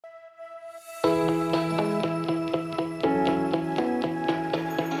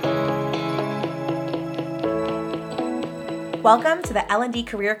Welcome to the L&D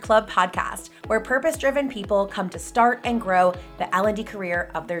Career Club podcast, where purpose-driven people come to start and grow the L&D career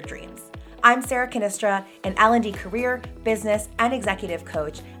of their dreams. I'm Sarah Canistra, an L&D career, business, and executive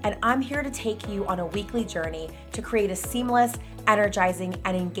coach, and I'm here to take you on a weekly journey to create a seamless, energizing,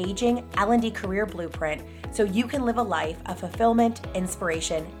 and engaging L&D career blueprint so you can live a life of fulfillment,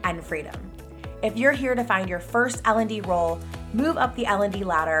 inspiration, and freedom. If you're here to find your first L&D role, move up the L&D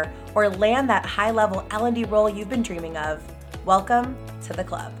ladder, or land that high-level L&D role you've been dreaming of, welcome to the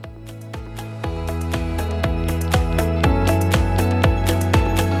club.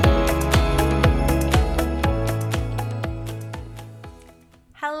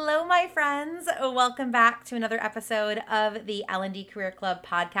 Hello, my friends. Welcome back to another episode of the L&D Career Club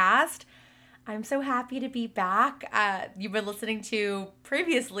podcast. I'm so happy to be back. You've been listening to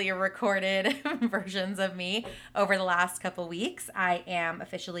previously recorded versions of me over the last couple weeks. I am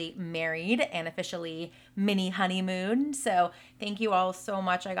officially married and officially mini honeymoon. So thank you all so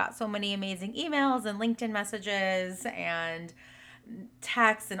much. I got so many amazing emails and LinkedIn messages and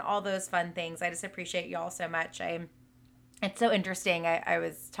texts and all those fun things. I just appreciate you all so much. It's so interesting. I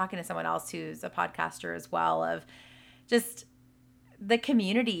was talking to someone else who's a podcaster as well, of just the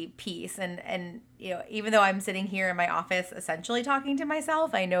community piece. And you know, even though I'm sitting here in my office essentially talking to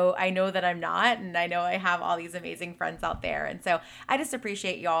myself, I know that I'm not, and I know I have all these amazing friends out there. And so I just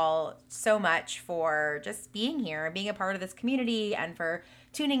appreciate y'all so much for just being here and being a part of this community, and for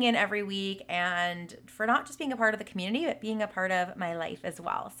tuning in every week, and for not just being a part of the community, but being a part of my life as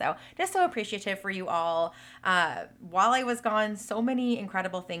well. So just so appreciative for you all. While I was gone, so many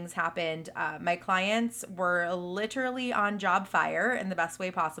incredible things happened. My clients were literally on job fire in the best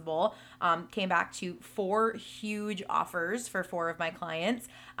way possible. Came back to 4 huge offers for 4 of my clients.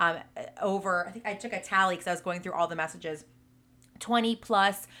 I think I took a tally because I was going through all the messages. 20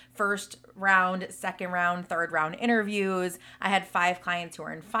 plus first round, second round, third round interviews. I had 5 clients who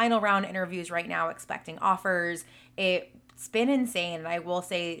are in final round interviews right now expecting offers. It's been insane. And I will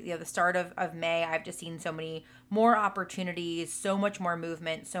say, the start of May, I've just seen so many more opportunities, so much more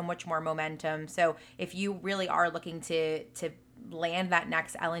movement, so much more momentum. So if you really are looking to land that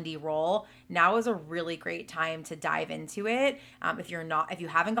next L&D role, now is a really great time to dive into it. If you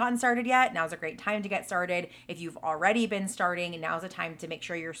haven't gotten started yet, now's a great time to get started. If you've already been starting, now's a time to make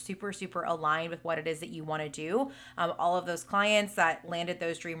sure you're super, super aligned with what it is that you want to do. All of those clients that landed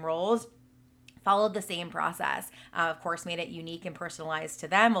those dream roles followed the same process. Of course, made it unique and personalized to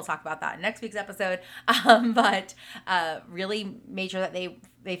them. We'll talk about that in next week's episode. But really made sure that they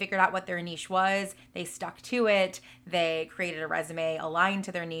figured out what their niche was. They stuck to it. They created a resume aligned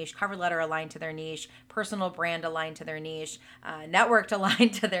to their niche, cover letter aligned to their niche, personal brand aligned to their niche, networked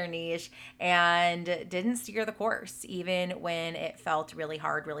aligned to their niche, and didn't steer the course, even when it felt really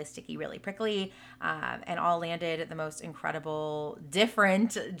hard, really sticky, really prickly, and all landed the most incredible,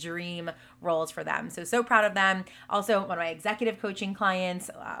 different dream roles for them. So proud of them. Also, one of my executive coaching clients,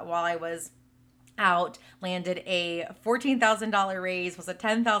 while I was out, landed a $14,000 raise, was a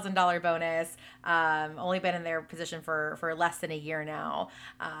 $10,000 bonus. Only been in their position for less than a year now.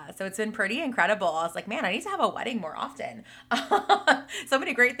 So it's been pretty incredible. I was like, man, I need to have a wedding more often. So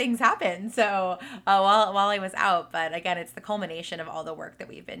many great things happened. So while I was out, but again, it's the culmination of all the work that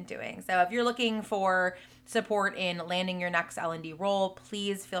we've been doing. So if you're looking for support in landing your next L&D role,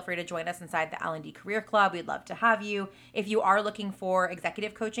 please feel free to join us inside the L&D Career Club. We'd love to have you. If you are looking for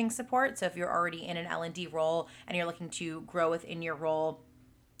executive coaching support, so if you're already in an L&D role and you're looking to grow within your role,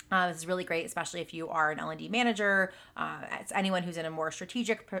 this is really great, especially if you are an L&D manager. It's anyone who's in a more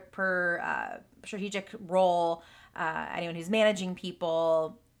strategic role, anyone who's managing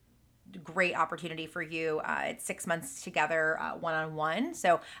people. Great opportunity for you. It's 6 months together, one-on-one.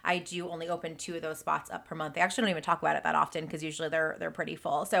 So I do only open 2 of those spots up per month. I actually don't even talk about it that often because usually they're pretty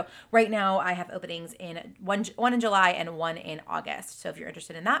full. So right now I have openings in one in July and 1 in August. So if you're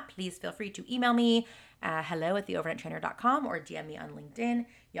interested in that, please feel free to email me, hello@theovernighttrainer.com, or DM me on LinkedIn.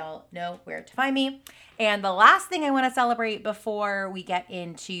 Y'all know where to find me. And the last thing I want to celebrate before we get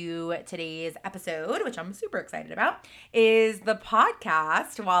into today's episode, which I'm super excited about, is the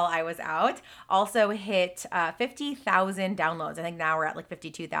podcast, while I was out, also hit 50,000 downloads. I think now we're at like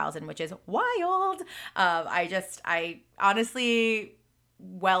 52,000, which is wild. I honestly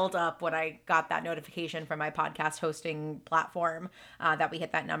welled up when I got that notification from my podcast hosting platform that we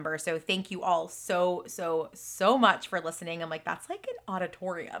hit that number. So thank you all so much for listening. I'm like, that's like an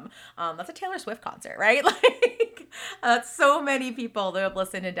auditorium. That's a Taylor Swift concert, right? Like, so many people that have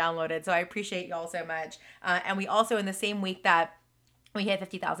listened and downloaded. So I appreciate you all so much. And we also, in the same week that we hit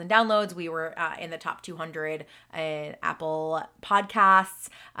 50,000 downloads. We were in the top 200 in Apple podcasts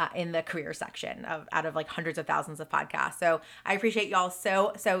in the career section out of like hundreds of thousands of podcasts. So I appreciate y'all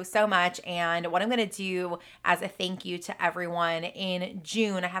so much. And what I'm going to do as a thank you to everyone in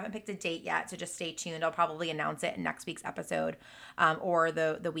June, I haven't picked a date yet, so just stay tuned. I'll probably announce it in next week's episode or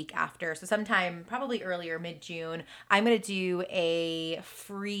the week after. So sometime probably earlier, mid-June, I'm going to do a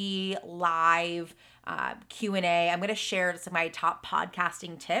free live Q&A. I'm going to share some of my top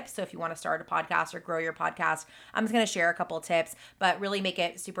podcasting tips. So if you want to start a podcast or grow your podcast, I'm just going to share a couple tips, but really make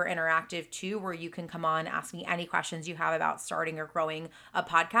it super interactive too, where you can come on, ask me any questions you have about starting or growing a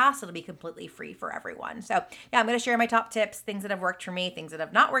podcast. It'll be completely free for everyone. So yeah, I'm going to share my top tips, things that have worked for me, things that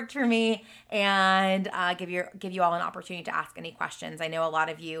have not worked for me, and give you all an opportunity to ask any questions. I know a lot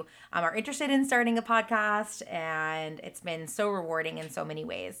of you are interested in starting a podcast, and it's been so rewarding in so many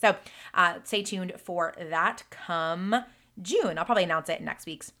ways. So stay tuned for that come June. I'll probably announce it in next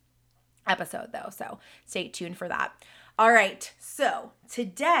week's episode though, so stay tuned for that. All right, so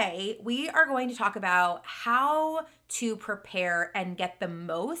today we are going to talk about how to prepare and get the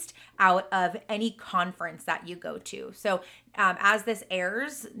most out of any conference that you go to. So as this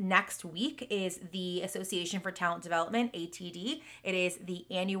airs, next week is the Association for Talent Development, ATD. It is the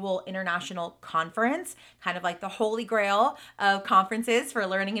annual international conference, kind of like the holy grail of conferences for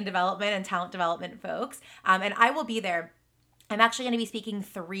learning and development and talent development folks. And I will be there. I'm actually going to be speaking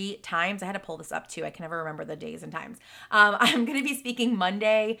 3 times. I had to pull this up too. I can never remember the days and times. I'm going to be speaking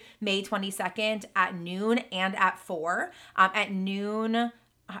Monday, May 22nd at noon and at 4. At noon,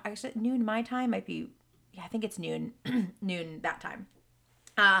 actually noon my time might be, I think it's noon, noon that time.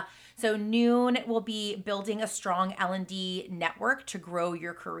 So noon will be building a strong L&D network to grow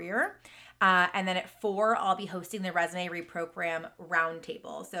your career. And then at 4, I'll be hosting the Resume Reprogram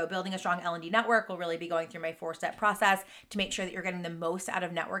Roundtable. So building a strong L&D network will really be going through my 4-step process to make sure that you're getting the most out of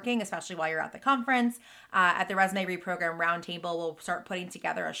networking, especially while you're at the conference. At the Resume Reprogram Roundtable, we'll start putting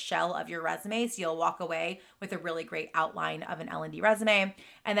together a shell of your resume, so you'll walk away with a really great outline of an L&D resume.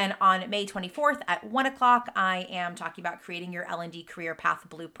 And then on May 24th at 1 o'clock, I am talking about creating your L&D career path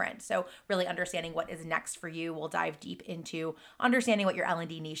blueprint. So really understanding what is next for you. We'll dive deep into understanding what your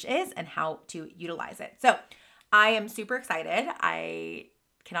L&D niche is and how to utilize it. So I am super excited. I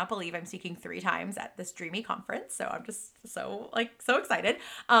cannot believe I'm speaking 3 times at this Dreamy conference. So I'm just so excited.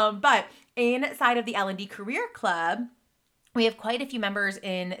 But inside of the L&D Career Club, we have quite a few members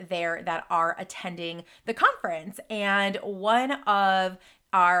in there that are attending the conference. And one of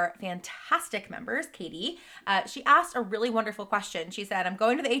our fantastic members, Katie, she asked a really wonderful question. She said, I'm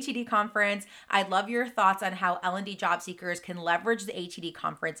going to the ATD conference. I'd love your thoughts on how L&D job seekers can leverage the ATD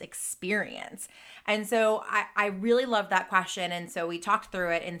conference experience. And so I really loved that question. And so we talked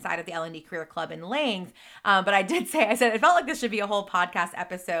through it inside of the L&D Career Club in length. But I said, it felt like this should be a whole podcast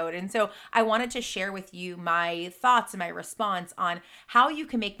episode. And so I wanted to share with you my thoughts and my response on how you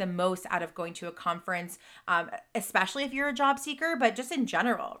can make the most out of going to a conference, especially if you're a job seeker, but just in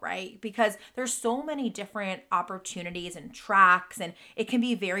general, right? Because there's so many different opportunities and tracks, and it can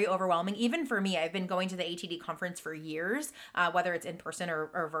be very overwhelming. Even for me, I've been going to the ATD conference for years, whether it's in person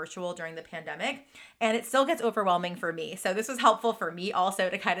or virtual during the pandemic, and it still gets overwhelming for me. So this was helpful for me also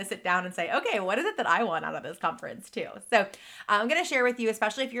to kind of sit down and say, okay, what is it that I want out of this conference too? So I'm going to share with you,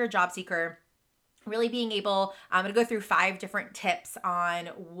 especially if you're a job seeker, really being able, I'm going to go through 5 different tips on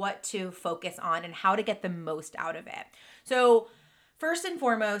what to focus on and how to get the most out of it. So first and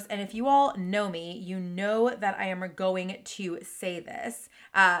foremost, and if you all know me, you know that I am going to say this,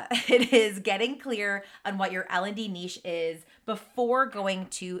 it is getting clear on what your L&D niche is before going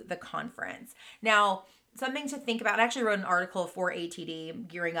to the conference. Now, something to think about, I actually wrote an article for ATD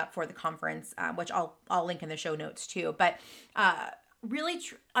gearing up for the conference, which I'll link in the show notes too, but really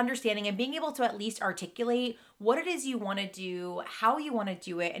understanding and being able to at least articulate what it is you want to do, how you want to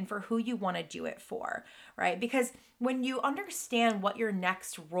do it, and for who you want to do it for, right? Because when you understand what your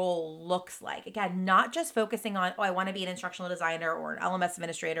next role looks like, again, not just focusing on, I want to be an instructional designer or an LMS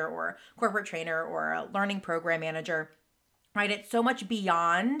administrator or corporate trainer or a learning program manager, right? It's so much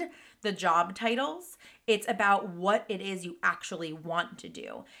beyond the job titles. It's about what it is you actually want to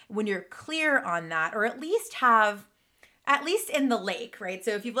do. When you're clear on that, or at least in the lake, right?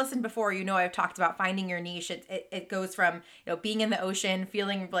 So if you've listened before, you know I've talked about finding your niche. It goes from, being in the ocean,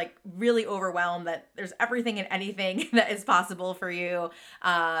 feeling like really overwhelmed that there's everything and anything that is possible for you,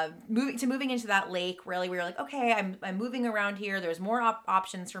 moving into that lake, really, where you're like, okay, I'm moving around here. There's more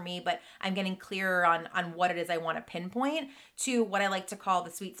options for me, but I'm getting clearer on what it is I want to pinpoint, to what I like to call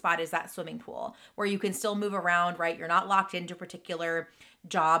the sweet spot is that swimming pool, where you can still move around, right? You're not locked into a particular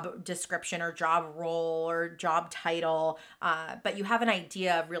job description or job role or job title, but you have an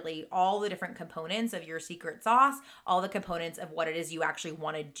idea of really all the different components of your secret sauce, all the components of what it is you actually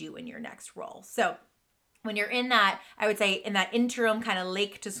want to do in your next role. So when you're in that, I would say in that interim kind of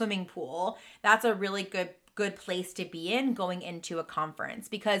lake to swimming pool, that's a really good place to be in going into a conference,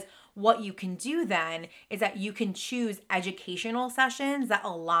 because what you can do then is that you can choose educational sessions that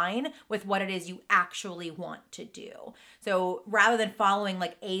align with what it is you actually want to do. So rather than following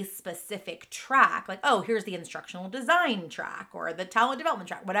like a specific track, like, oh, here's the instructional design track or the talent development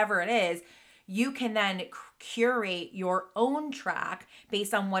track, whatever it is, you can then curate your own track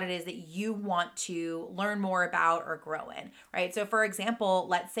based on what it is that you want to learn more about or grow in, right? So for example,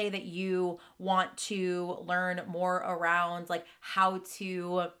 let's say that you want to learn more around like how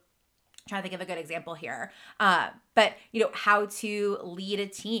to trying to think of a good example here. But how to lead a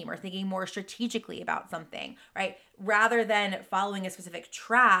team or thinking more strategically about something, right? Rather than following a specific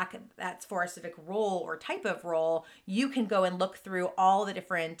track that's for a specific role or type of role, you can go and look through all the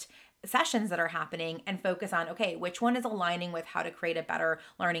different sessions that are happening and focus on, okay, which one is aligning with how to create a better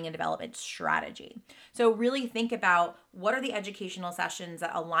learning and development strategy. So really think about what are the educational sessions that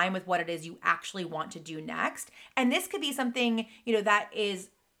align with what it is you actually want to do next. And this could be something, that is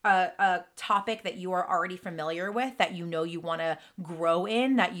a topic that you are already familiar with, that you want to grow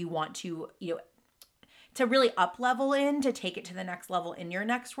in, that you want to really up level in, to take it to the next level in your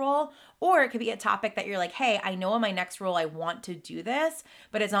next role. Or it could be a topic that you're like, hey, I know in my next role I want to do this,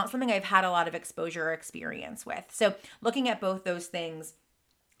 but it's not something I've had a lot of exposure or experience with. So looking at both those things.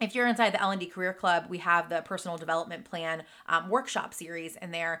 If you're inside the L&D Career Club, we have the personal development plan workshop series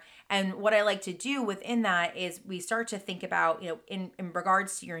in there. And what I like to do within that is we start to think about, in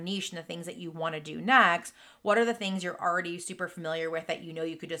regards to your niche and the things that you want to do next, what are the things you're already super familiar with that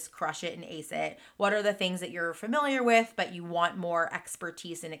you could just crush it and ace it? What are the things that you're familiar with, but you want more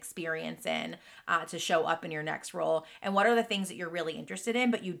expertise and experience in to show up in your next role? And what are the things that you're really interested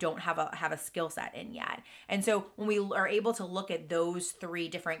in, but you don't have a skill set in yet? And so when we are able to look at those three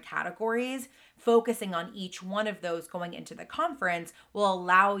different categories, focusing on each one of those going into the conference will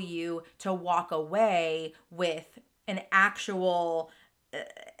allow you to walk away with an actual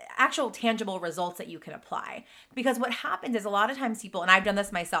tangible results that you can apply. Because what happens is a lot of times people, and I've done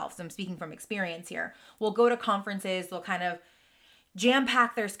this myself, so I'm speaking from experience here, will go to conferences, they'll kind of jam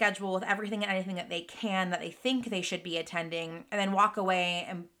pack their schedule with everything and anything that they can, that they think they should be attending, and then walk away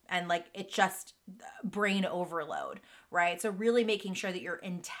and like it just brain overload, right? So really making sure that you're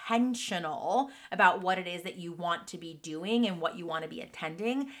intentional about what it is that you want to be doing and what you want to be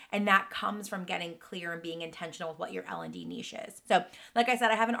attending. And that comes from getting clear and being intentional with what your L&D niche is. So like I said,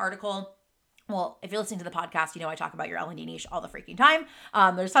 I have an article. Well, if you're listening to the podcast, I talk about your L&D niche all the freaking time.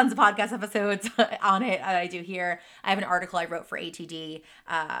 There's tons of podcast episodes on it that I do here. I have an article I wrote for ATD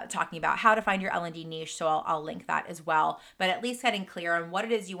talking about how to find your L&D niche, so I'll link that as well. But at least getting clear on what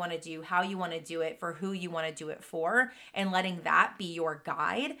it is you want to do, how you want to do it, for who you want to do it for, and letting that be your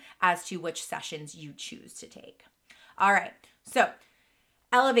guide as to which sessions you choose to take. All right, so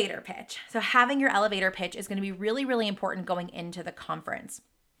elevator pitch. So having your elevator pitch is going to be really, really important going into the conference.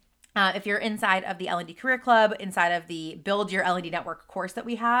 If you're inside of the L&D Career Club, inside of the Build Your L&D Network course that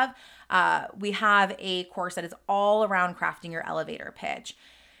we have a course that is all around crafting your elevator pitch.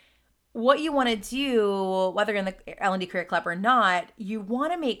 What you want to do, whether you're in the L&D Career Club or not, you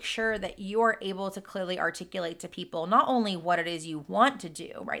want to make sure that you're able to clearly articulate to people not only what it is you want to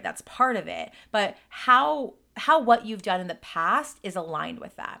do, right? That's part of it, but how what you've done in the past is aligned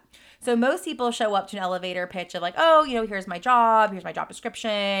with that. So most people show up to an elevator pitch of like, oh, here's my job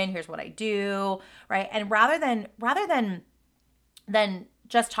description, here's what I do, right? And rather than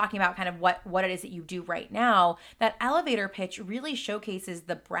just talking about kind of what it is that you do right now, that elevator pitch really showcases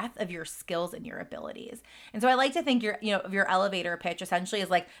the breadth of your skills and your abilities. And so I like to think of your elevator pitch essentially as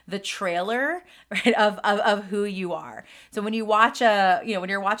like the trailer, right, of who you are. So when you watch when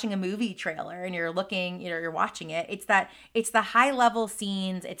you're watching a movie trailer and you're looking, you're watching it, it's the high level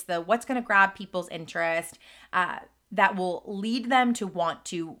scenes, it's the what's going to grab people's interest, that will lead them to want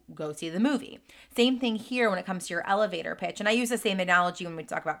to go see the movie. Same thing here when it comes to your elevator pitch. And I use the same analogy when we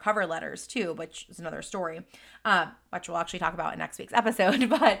talk about cover letters too, which is another story, which we'll actually talk about in next week's episode.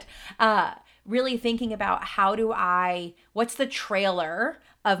 But really thinking about what's the trailer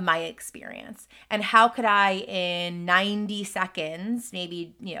of my experience, and how could I in 90 seconds,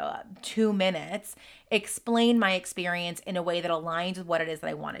 maybe 2 minutes, explain my experience in a way that aligns with what it is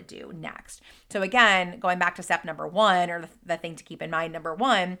that I want to do next. So again, going back to step number one, or the thing to keep in mind, number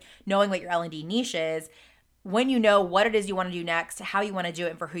one, knowing what your L&D niche is. When you know what it is you want to do next, how you want to do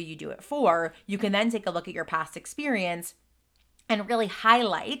it, and for who you do it for, you can then take a look at your past experience and really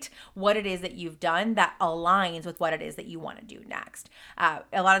highlight what it is that you've done that aligns with what it is that you want to do next.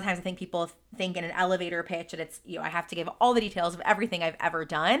 A lot of times I think people think in an elevator pitch that it's, I have to give all the details of everything I've ever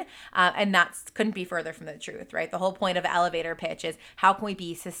done. And that couldn't be further from the truth, right? The whole point of an elevator pitch is how can we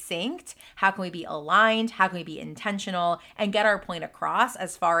be succinct? How can we be aligned? How can we be intentional and get our point across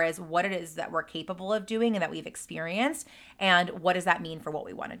as far as what it is that we're capable of doing and that we've experienced? And what does that mean for what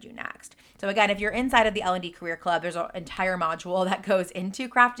we want to do next? So again, if you're inside of the L&D Career Club, there's an entire module that goes into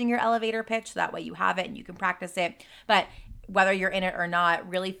crafting your elevator pitch. So that way you have it and you can practice it. But whether you're in it or not,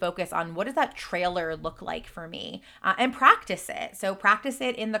 really focus on what does that trailer look like for me, and practice it. So practice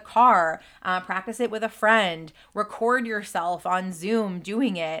it in the car, practice it with a friend, record yourself on Zoom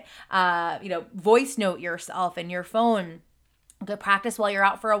doing it, voice note yourself in your phone. Good practice while you're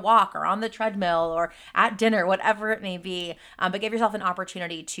out for a walk or on the treadmill or at dinner, whatever it may be. But give yourself an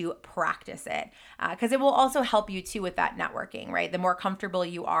opportunity to practice it because it will also help you too with that networking, right? The more comfortable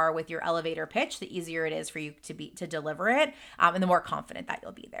you are with your elevator pitch, the easier it is for you to deliver it, and the more confident that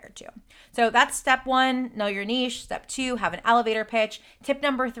you'll be there too. So that's step 1, know your niche. Step 2, have an elevator pitch. Tip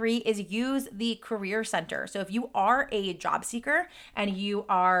number 3 is use the Career Center. So if you are a job seeker and you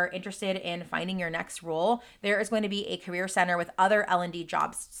are interested in finding your next role, there is going to be a Career Center with other L&D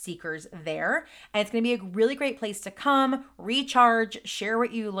job seekers there. And it's going to be a really great place to come, recharge, share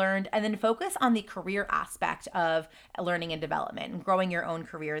what you learned, and then focus on the career aspect of learning and development and growing your own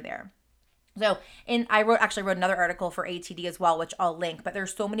career there. So I wrote another article for ATD as well, which I'll link, but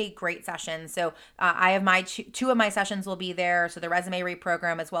there's so many great sessions. So I have my two of my sessions will be there. So the resume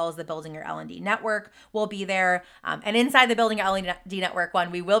reprogram as well as the Building Your L&D Network will be there. And inside the Building Your L&D Network one,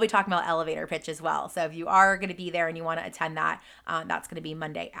 we will be talking about elevator pitch as well. So if you are going to be there and you want to attend that, that's going to be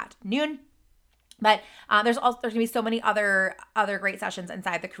Monday at noon. But there's going to be so many other great sessions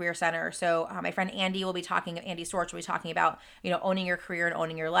inside the Career Center. So my friend Andy Storch will be talking about, owning your career and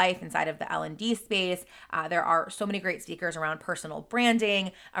owning your life inside of the L&D space. There are so many great speakers around personal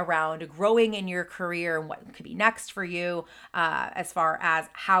branding, around growing in your career and what could be next for you, as far as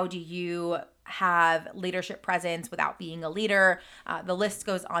how do you have leadership presence without being a leader. The list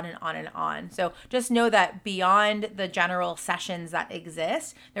goes on and on and on. So just know that beyond the general sessions that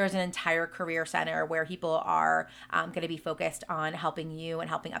exist, there's an entire Career Center where people are going to be focused on helping you and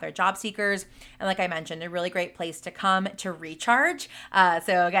helping other job seekers. And like I mentioned, a really great place to come to recharge.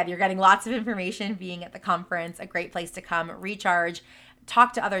 So again, you're getting lots of information being at the conference, a great place to come recharge,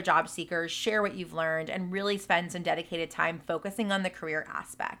 talk to other job seekers, share what you've learned, and really spend some dedicated time focusing on the career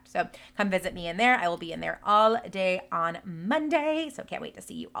aspect. So come visit me in there. I will be in there all day on Monday. So can't wait to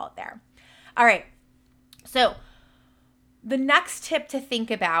see you all there. All right. So the next tip to think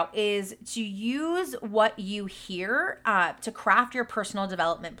about is to use what you hear to craft your personal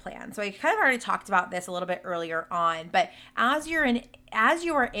development plan. So I kind of already talked about this a little bit earlier on, but as you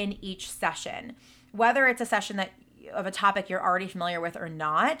are in each session, whether it's a session of a topic you're already familiar with or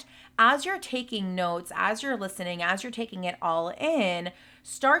not, as you're taking notes, as you're listening, as you're taking it all in,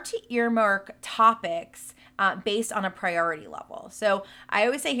 start to earmark topics based on a priority level. So I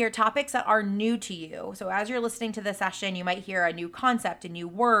always say here, topics that are new to you. So as you're listening to the session, you might hear a new concept, a new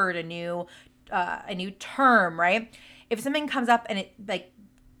word, a new term, right? If something comes up and it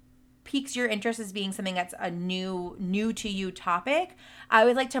piques your interest as being something that's a new to you topic, I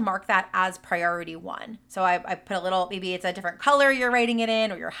would like to mark that as priority 1. So I put a little, maybe it's a different color you're writing it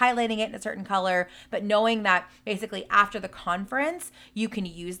in or you're highlighting it in a certain color, but knowing that basically after the conference, you can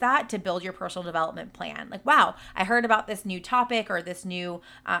use that to build your personal development plan. Like, wow, I heard about this new topic or this new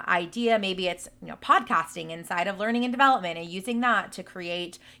idea. Maybe it's, podcasting inside of learning and development and using that to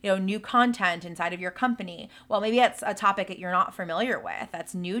create, new content inside of your company. Well, maybe it's a topic that you're not familiar with,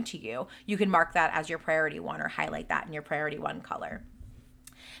 that's new to you. You can mark that as your priority 1 or highlight that in your priority 1 color.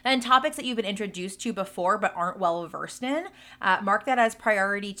 Then topics that you've been introduced to before but aren't well versed in, mark that as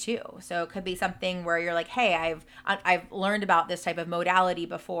priority 2. So it could be something where you're like, hey, I've learned about this type of modality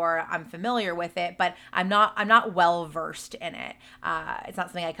before, I'm familiar with it, but I'm not well versed in it. It's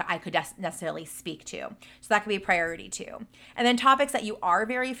not something I could necessarily speak to. So that could be priority 2. And then topics that you are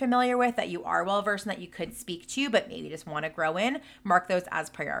very familiar with, that you are well versed in, that you could speak to, but maybe just want to grow in, mark those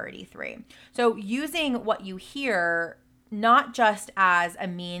as priority 3. So using what you hear not just as a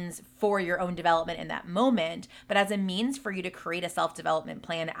means for your own development in that moment, but as a means for you to create a self-development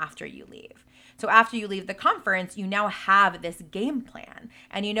plan after you leave. So after you leave the conference, you now have this game plan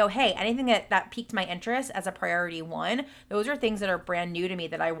and you know, hey, anything that piqued my interest as a priority one, those are things that are brand new to me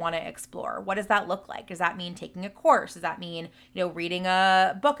that I want to explore. What does that look like? Does that mean taking a course? Does that mean, reading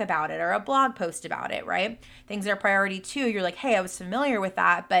a book about it or a blog post about it, right? Things that are priority two, you're like, hey, I was familiar with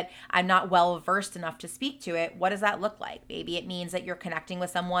that, but I'm not well versed enough to speak to it. What does that look like? Maybe it means that you're connecting with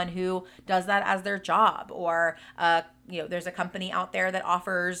someone who does that as their job, or there's a company out there that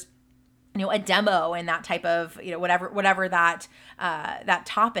offers a demo and that type of whatever that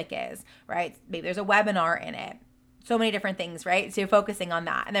topic is, right? Maybe there's a webinar in it. So many different things, right? So you're focusing on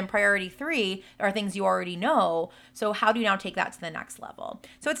that. And then priority three are things you already know. So how do you now take that to the next level?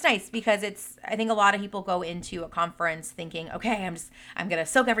 So it's nice because I think a lot of people go into a conference thinking, okay, I'm going to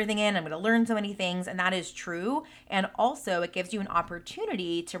soak everything in. I'm going to learn so many things. And that is true. And also it gives you an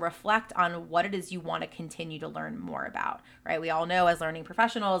opportunity to reflect on what it is you want to continue to learn more about, right? We all know as learning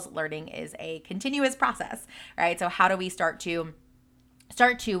professionals, learning is a continuous process, right? So how do we start to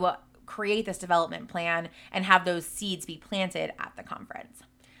create this development plan and have those seeds be planted at the conference?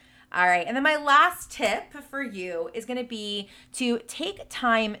 All right. And then my last tip for you is going to be to take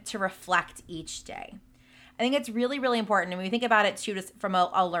time to reflect each day. I think it's really, really important. And when we think about it too, just from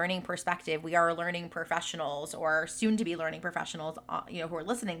a learning perspective, we are learning professionals or soon to be learning professionals, who are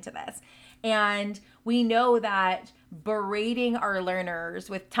listening to this. And we know that berating our learners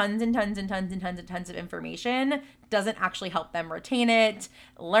with tons and tons and tons and tons and tons of information doesn't actually help them retain it,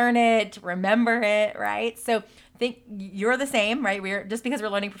 learn it, remember it, right? So think you're the same, right? Just because we're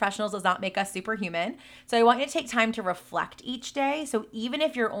learning professionals does not make us superhuman. So I want you to take time to reflect each day. So even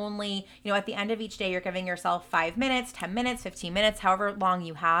if you're only, at the end of each day, you're giving yourself 5 minutes, 10 minutes, 15 minutes, however long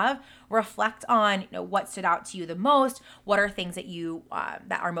you have, reflect on, what stood out to you the most. What are things that you,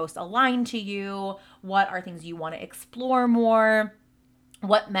 that are most aligned to you? What are things you want to explore more?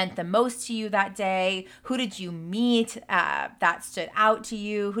 What meant the most to you that day? Who did you meet that stood out to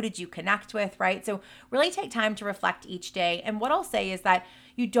you? Who did you connect with, right? So really take time to reflect each day. And what I'll say is that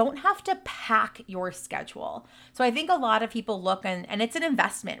you don't have to pack your schedule. So I think a lot of people look and it's an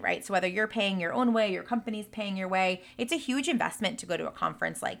investment, right? So whether you're paying your own way, your company's paying your way, it's a huge investment to go to a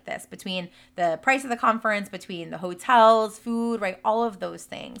conference like this, between the price of the conference, between the hotels, food, right? All of those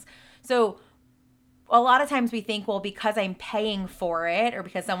things. So a lot of times we think, well, because I'm paying for it or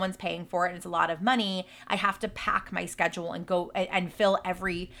because someone's paying for it and it's a lot of money, I have to pack my schedule and go and fill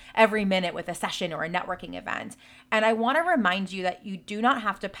every minute with a session or a networking event. And I want to remind you that you do not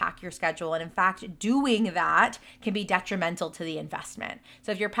have to pack your schedule. And in fact, doing that can be detrimental to the investment.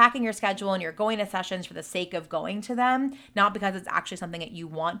 So if you're packing your schedule and you're going to sessions for the sake of going to them, not because it's actually something that you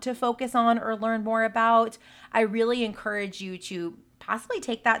want to focus on or learn more about, I really encourage you to possibly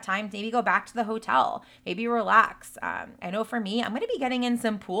take that time, maybe go back to the hotel, maybe relax. I know for me, I'm going to be getting in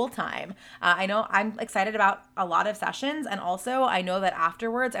some pool time. I know I'm excited about a lot of sessions. And also I know that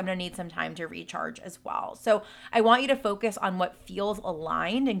afterwards, I'm going to need some time to recharge as well. So I want you to focus on what feels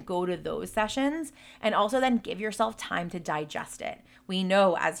aligned and go to those sessions. And also then give yourself time to digest it. We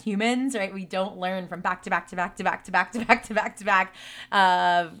know as humans, right, we don't learn from back to back to back to back to back to back to back to back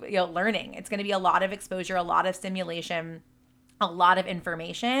of learning. It's going to be a lot of exposure, a lot of stimulation, a lot of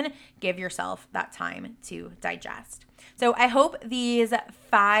information. Give yourself that time to digest. So I hope these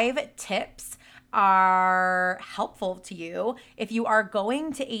 5 tips are helpful to you. If you are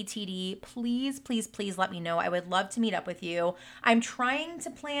going to ATD, please, please, please let me know. I would love to meet up with you. I'm trying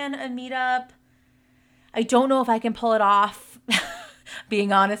to plan a meetup. I don't know if I can pull it off,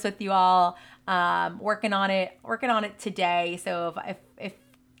 being honest with you all. Working on it today. So if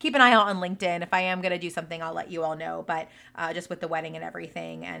keep an eye out on LinkedIn. If I am going to do something, I'll let you all know. But just with the wedding and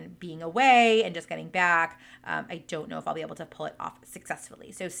everything and being away and just getting back, I don't know if I'll be able to pull it off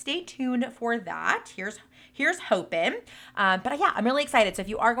successfully. So stay tuned for that. Here's hoping. But yeah, I'm really excited. So if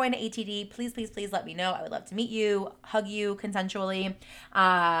you are going to ATD, please, please, please let me know. I would love to meet you, hug you consensually,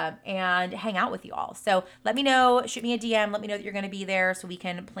 and hang out with you all. So let me know, shoot me a DM, let me know that you're going to be there so we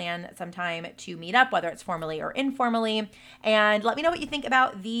can plan some time to meet up, whether it's formally or informally. And let me know what you think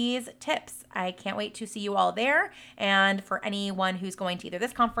about these tips. I can't wait to see you all there. And for anyone who's going to either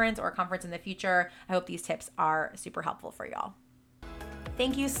this conference or a conference in the future, I hope these tips are super helpful for y'all.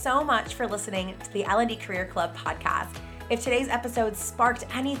 Thank you so much for listening to the L&D Career Club podcast. If today's episode sparked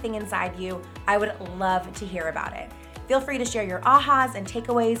anything inside you, I would love to hear about it. Feel free to share your ahas and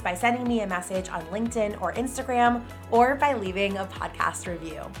takeaways by sending me a message on LinkedIn or Instagram, or by leaving a podcast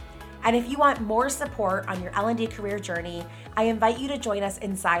review. And if you want more support on your L&D career journey, I invite you to join us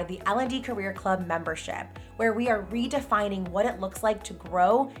inside the L&D Career Club membership, where we are redefining what it looks like to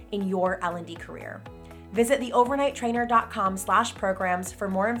grow in your L&D career. Visit theovernighttrainer.com/programs for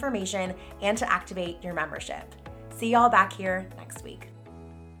more information and to activate your membership. See y'all back here next week.